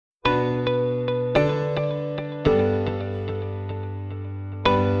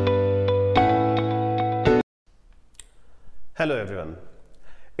Hello everyone.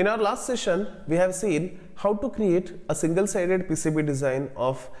 In our last session, we have seen how to create a single-sided PCB design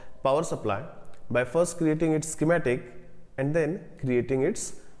of power supply by first creating its schematic and then creating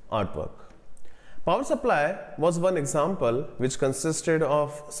its artwork. Power supply was one example which consisted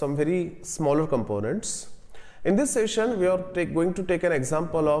of some very smaller components. In this session, we are going to take an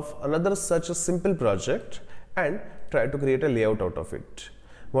example of another such a simple project and try to create a layout out of it.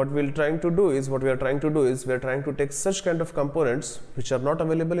 What we are trying to do is we are trying to take such kind of components which are not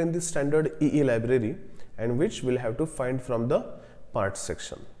available in the standard EE library and which we'll have to find from the parts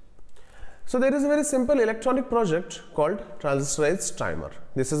section. So there is a very simple electronic project called Transistorized timer.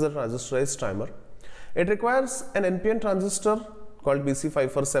 This is a transistorized timer. It requires an NPN transistor called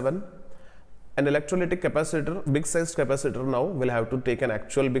BC547, an electrolytic capacitor, big sized capacitor. Now we'll have to take an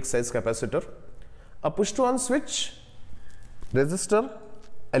actual big size capacitor, a push to on switch, resistor,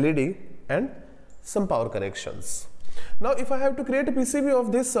 LED and some power connections. Now if I have to create a PCB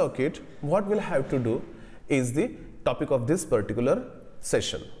of this circuit, what we'll have to do is the topic of this particular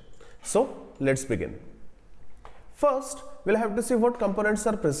session. So let's begin. First we'll have to see what components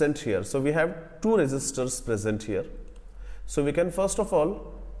are present here. So we have two resistors present here. So we can first of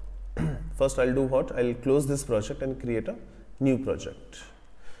all, first I'll do what? I'll close this project and create a new project.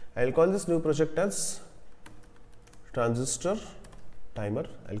 I'll call this new project as transistor timer.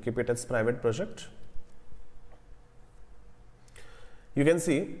 I'll keep it as private project. You can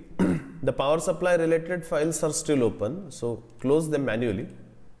see the power supply related files are still open, so close them manually.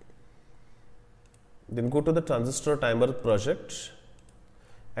 Then go to the transistor timer project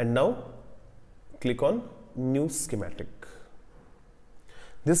and now click on new schematic.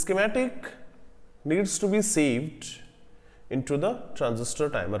 This schematic needs to be saved into the transistor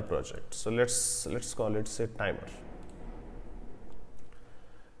timer project. So let's call it say timer.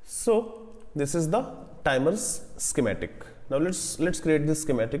 So this is the timer's schematic. Now let's create this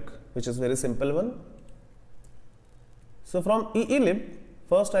schematic, which is very simple one. So from EELib,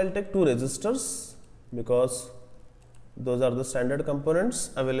 first I'll take two resistors because those are the standard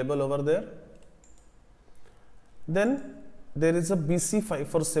components available over there. Then there is a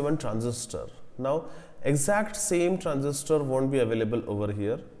BC547 transistor. Now exact same transistor won't be available over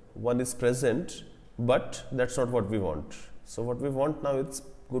here. One is present, but that's not what we want. So what we want now is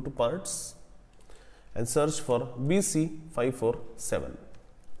go to parts and search for BC547.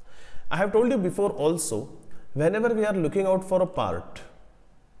 I have told you before also, whenever we are looking out for a part,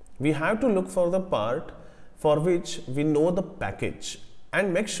 we have to look for the part for which we know the package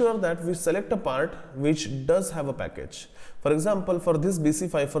and make sure that we select a part which does have a package. For example, for this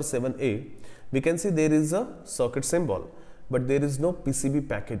BC547A, we can see there is a circuit symbol, but there is no PCB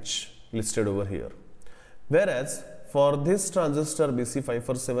package listed over here. Whereas for this transistor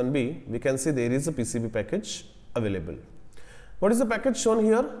BC547B, we can see there is a PCB package available. What is the package shown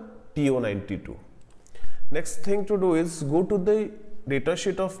here? TO92. Next thing to do is go to the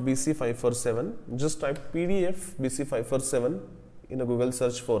datasheet of BC547. Just type PDF BC547 in a Google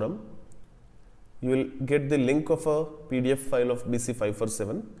search forum. You will get the link of a PDF file of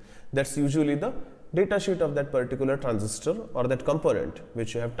BC547. That's usually the datasheet of that particular transistor or that component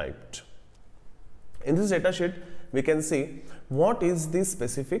which you have typed. In this datasheet, we can see what is the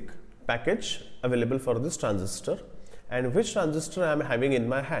specific package available for this transistor and which transistor I am having in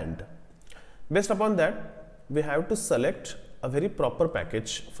my hand. Based upon that, we have to select a very proper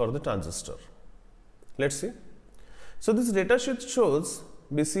package for the transistor. Let's see. So this datasheet shows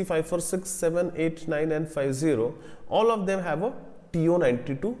BC546, 7, 8, 9 and 50. All of them have a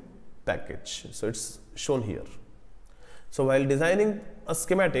TO92 package. So it's shown here. So while designing a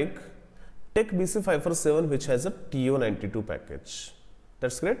schematic, take BC547 which has a TO92 package.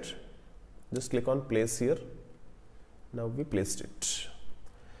 That's great. Just click on place here. Now we placed it.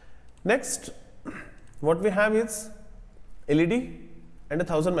 Next, what we have is LED and a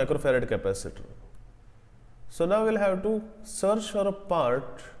 1000 microfarad capacitor. So now we'll have to search for a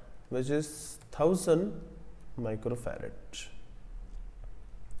part which is 1000 microfarad.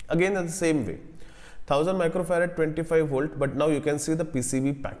 Again in the same way. 1000 microfarad 25 volt, but now you can see the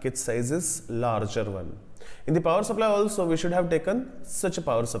PCB package size is larger one. In the power supply also we should have taken such a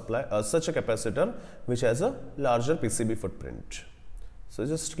power supply, such a capacitor which has a larger PCB footprint. So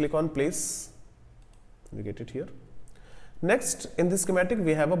just click on place, we get it here. Next in this schematic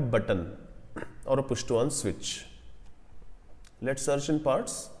we have a button or a push to on switch. Let's search in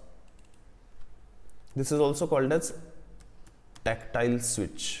parts. This is also called as tactile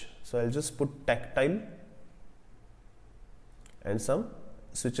switch. So I'll just put tactile and some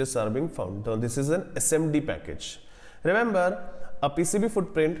switches are being found. Now this is an SMD package. Remember, a PCB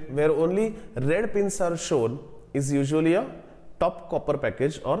footprint where only red pins are shown is usually a top copper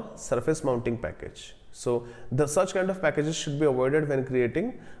package or surface mounting package. So the such kind of packages should be avoided when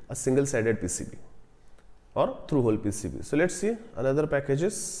creating a single sided PCB or through hole PCB. So let's see another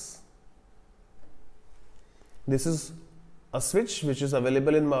packages. This is a switch which is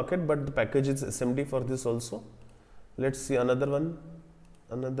available in market, but the package is SMD for this also. Let's see another one,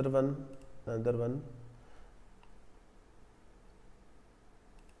 another one, another one.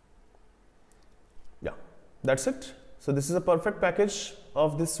 Yeah, that's it. So this is a perfect package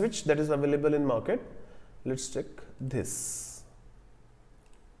of this switch that is available in market. Let's check this.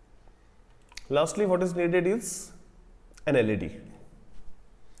 Lastly, what is needed is an LED.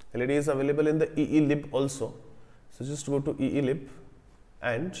 LED is available in the EELib also. So just go to EELib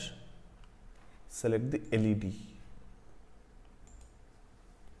and select the LED.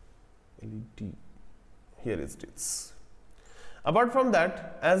 LED. Here is this. Apart from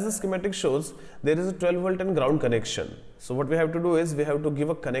that, as the schematic shows, there is a 12 volt and ground connection. So what we have to do is we have to give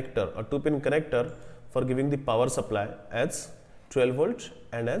a connector, a 2-pin connector for giving the power supply as 12 volt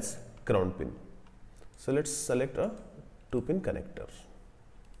and as ground pin. So let's select a 2-pin connector.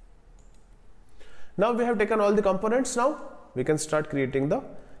 Now we have taken all the components. Now we can start creating the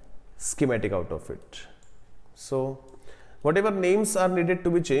schematic out of it. So whatever names are needed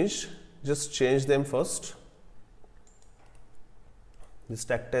to be changed, just change them first. This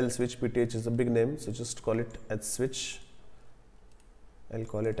Tactile Switch PTH is a big name, so just call it as switch. I'll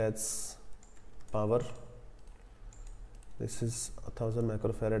call it as power. This is 1000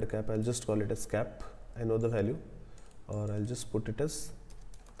 microfarad cap. I'll just call it as cap. I know the value, or I'll just put it as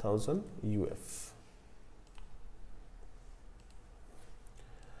 1000 UF.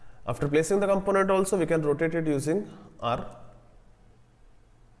 After placing the component also, we can rotate it using R.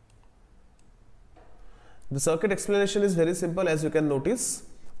 The circuit explanation is very simple. As you can notice,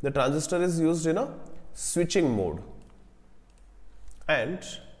 the transistor is used in a switching mode, and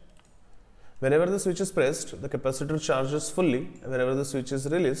whenever the switch is pressed, the capacitor charges fully, and whenever the switch is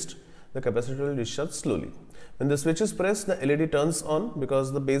released, the capacitor will discharge slowly. When the switch is pressed, the LED turns on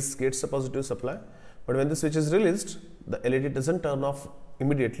because the base gets a positive supply, but when the switch is released, the LED doesn't turn off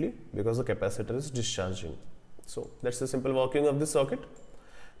immediately because the capacitor is discharging. So that's the simple working of this circuit.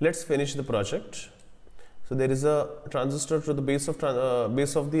 Let's finish the project. So there is a transistor to the base of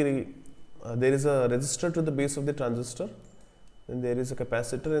there is a resistor to the base of the transistor, and there is a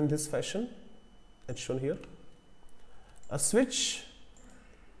capacitor in this fashion. It's shown here. A switch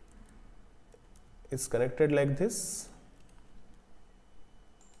is connected like this.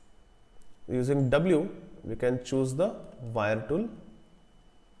 Using W, we can choose the wire tool.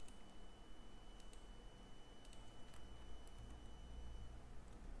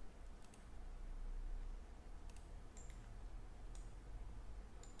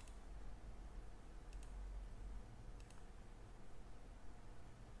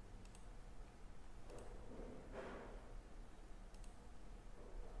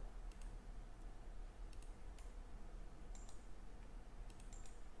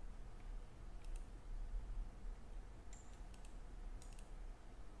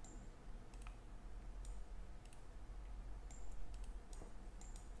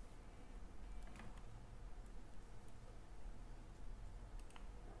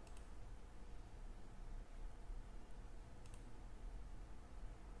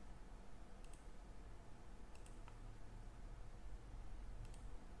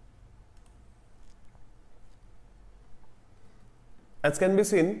 As can be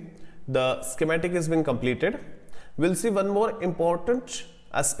seen, the schematic is being completed. We'll see one more important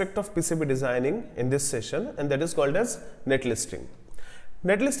aspect of PCB designing in this session, and that is called as netlisting.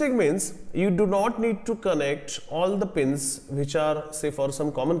 Netlisting means you do not need to connect all the pins which are, say, for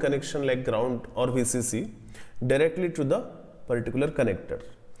some common connection like ground or VCC directly to the particular connector.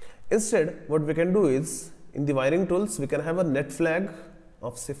 Instead, what we can do is, in the wiring tools, we can have a net flag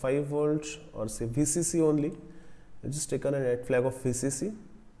of, say, 5 volt or say VCC only. I'll just take a net flag of VCC,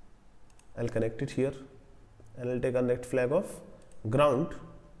 I'll connect it here, and I'll take a net flag of ground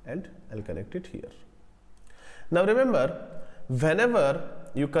and I'll connect it here. Now remember, whenever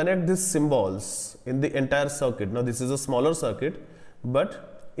you connect these symbols in the entire circuit, now this is a smaller circuit,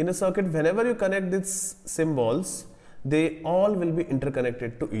 but in a circuit, whenever you connect these symbols, they all will be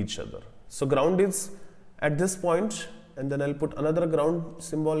interconnected to each other. So ground is at this point, and then I'll put another ground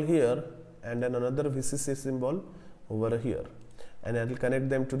symbol here and then another VCC symbol over here, and I will connect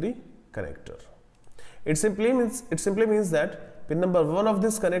them to the connector. It simply means that pin number 1 of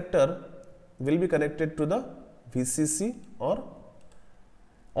this connector will be connected to the VCC or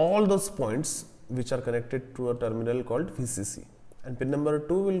all those points which are connected to a terminal called VCC, and pin number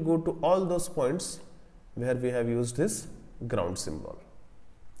 2 will go to all those points where we have used this ground symbol.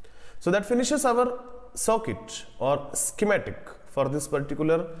 So that finishes our circuit or schematic for this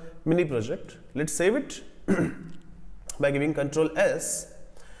particular mini project. Let's save it by giving Ctrl S,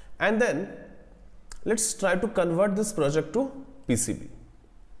 and then let's try to convert this project to PCB.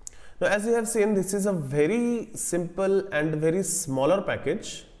 Now as you have seen, this is a very simple and very smaller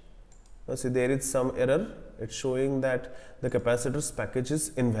package. Now see, there is some error. It's showing that the capacitor's package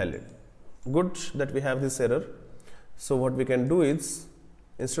is invalid. Good that we have this error. So what we can do is,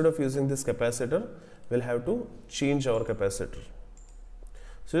 instead of using this capacitor, we'll have to change our capacitor.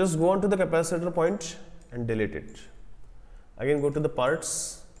 So just go on to the capacitor point and delete it. Again go to the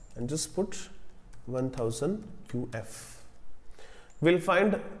parts and just put 1000 QF. We'll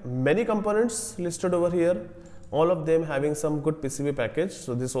find many components listed over here, all of them having some good PCB package.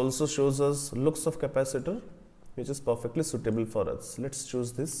 So this also shows us looks of capacitor, which is perfectly suitable for us. Let's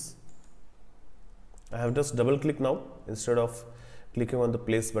choose this. I have just double click now instead of clicking on the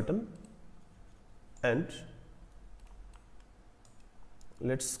place button, and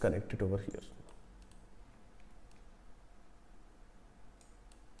let's connect it over here.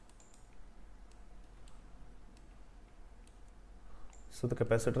 So the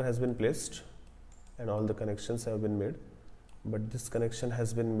capacitor has been placed and all the connections have been made, but this connection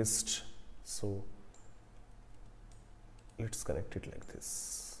has been missed. So let's connect it like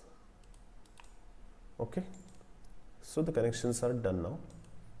this. Okay. So the connections are done now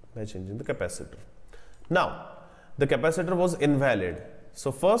by changing the capacitor. Now the capacitor was invalid.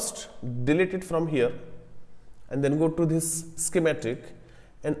 So first delete it from here and then go to this schematic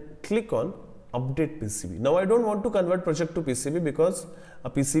and click on update PCB. Now I don't want to convert project to PCB because a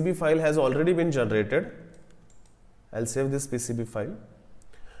PCB file has already been generated. I'll save this PCB file.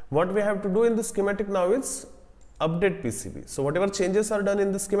 What we have to do in the schematic now is update PCB. So whatever changes are done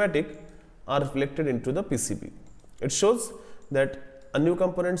in the schematic are reflected into the PCB. It shows that a new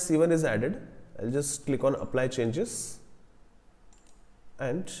component C1 is added. I'll just click on apply changes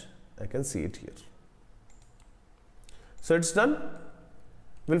and I can see it here. So it's done.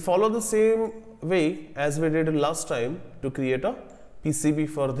 We'll follow the same way as we did last time to create a PCB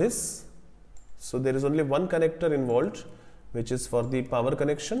for this. So there is only one connector involved, which is for the power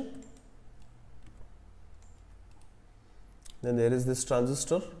connection. Then there is this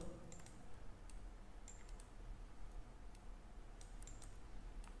transistor.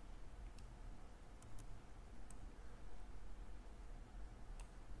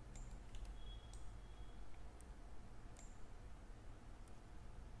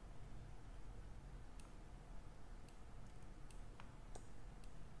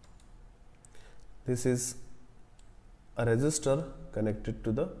 This is a resistor connected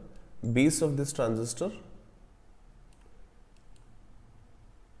to the base of this transistor.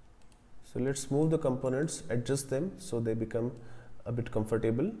 So let's move the components, adjust them so they become a bit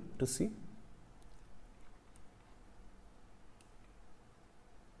comfortable to see.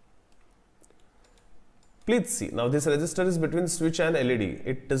 Please see, now this resistor is between switch and LED.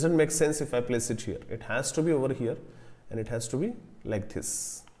 It doesn't make sense if I place it here. It has to be over here and it has to be like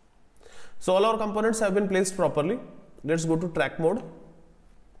this. So all our components have been placed properly. Let's go to track mode.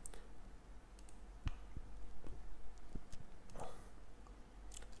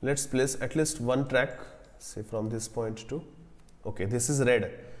 Let's place at least one track, say from this point to, okay, this is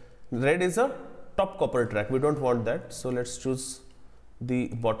red. Red is a top copper track. We don't want that. So let's choose the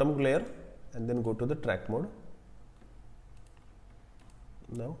bottom layer and then go to the track mode.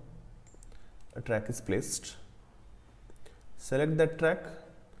 Now a track is placed. Select that track.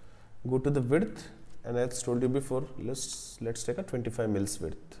 Go to the width, and as told you before, let's take a 25 mils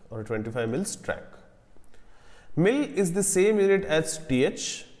width or a 25 mils track. Mil is the same unit as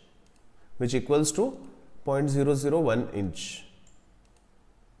TH, which equals to 0.001 inch.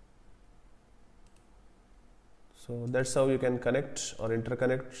 So that's how you can connect or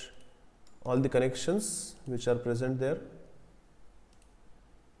interconnect all the connections which are present there.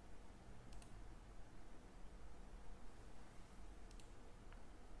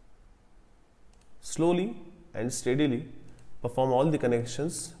 Slowly and steadily perform all the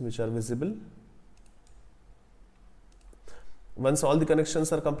connections which are visible. Once all the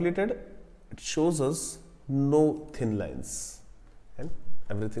connections are completed, it shows us no thin lines and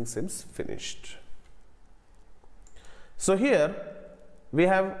everything seems finished. So here we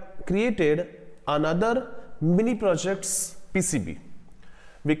have created another mini project's PCB.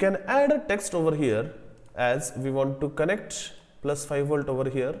 We can add a text over here as we want to connect plus 5 volt over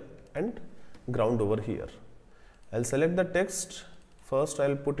here and ground over here. I'll select the text. First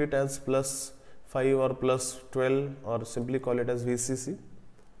I'll put it as plus 5 or plus 12 or simply call it as VCC,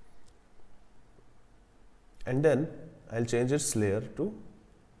 and then I'll change its layer to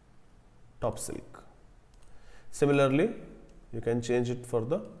top silk. Similarly, you can change it for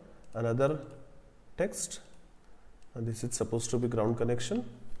the another text, and this is supposed to be ground connection.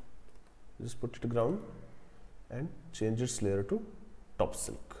 Just put it ground and change its layer to top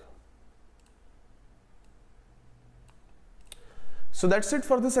silk. So that's it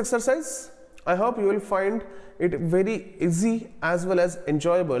for this exercise. I hope you will find it very easy as well as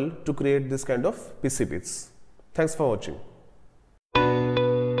enjoyable to create this kind of PCBs. Thanks for watching.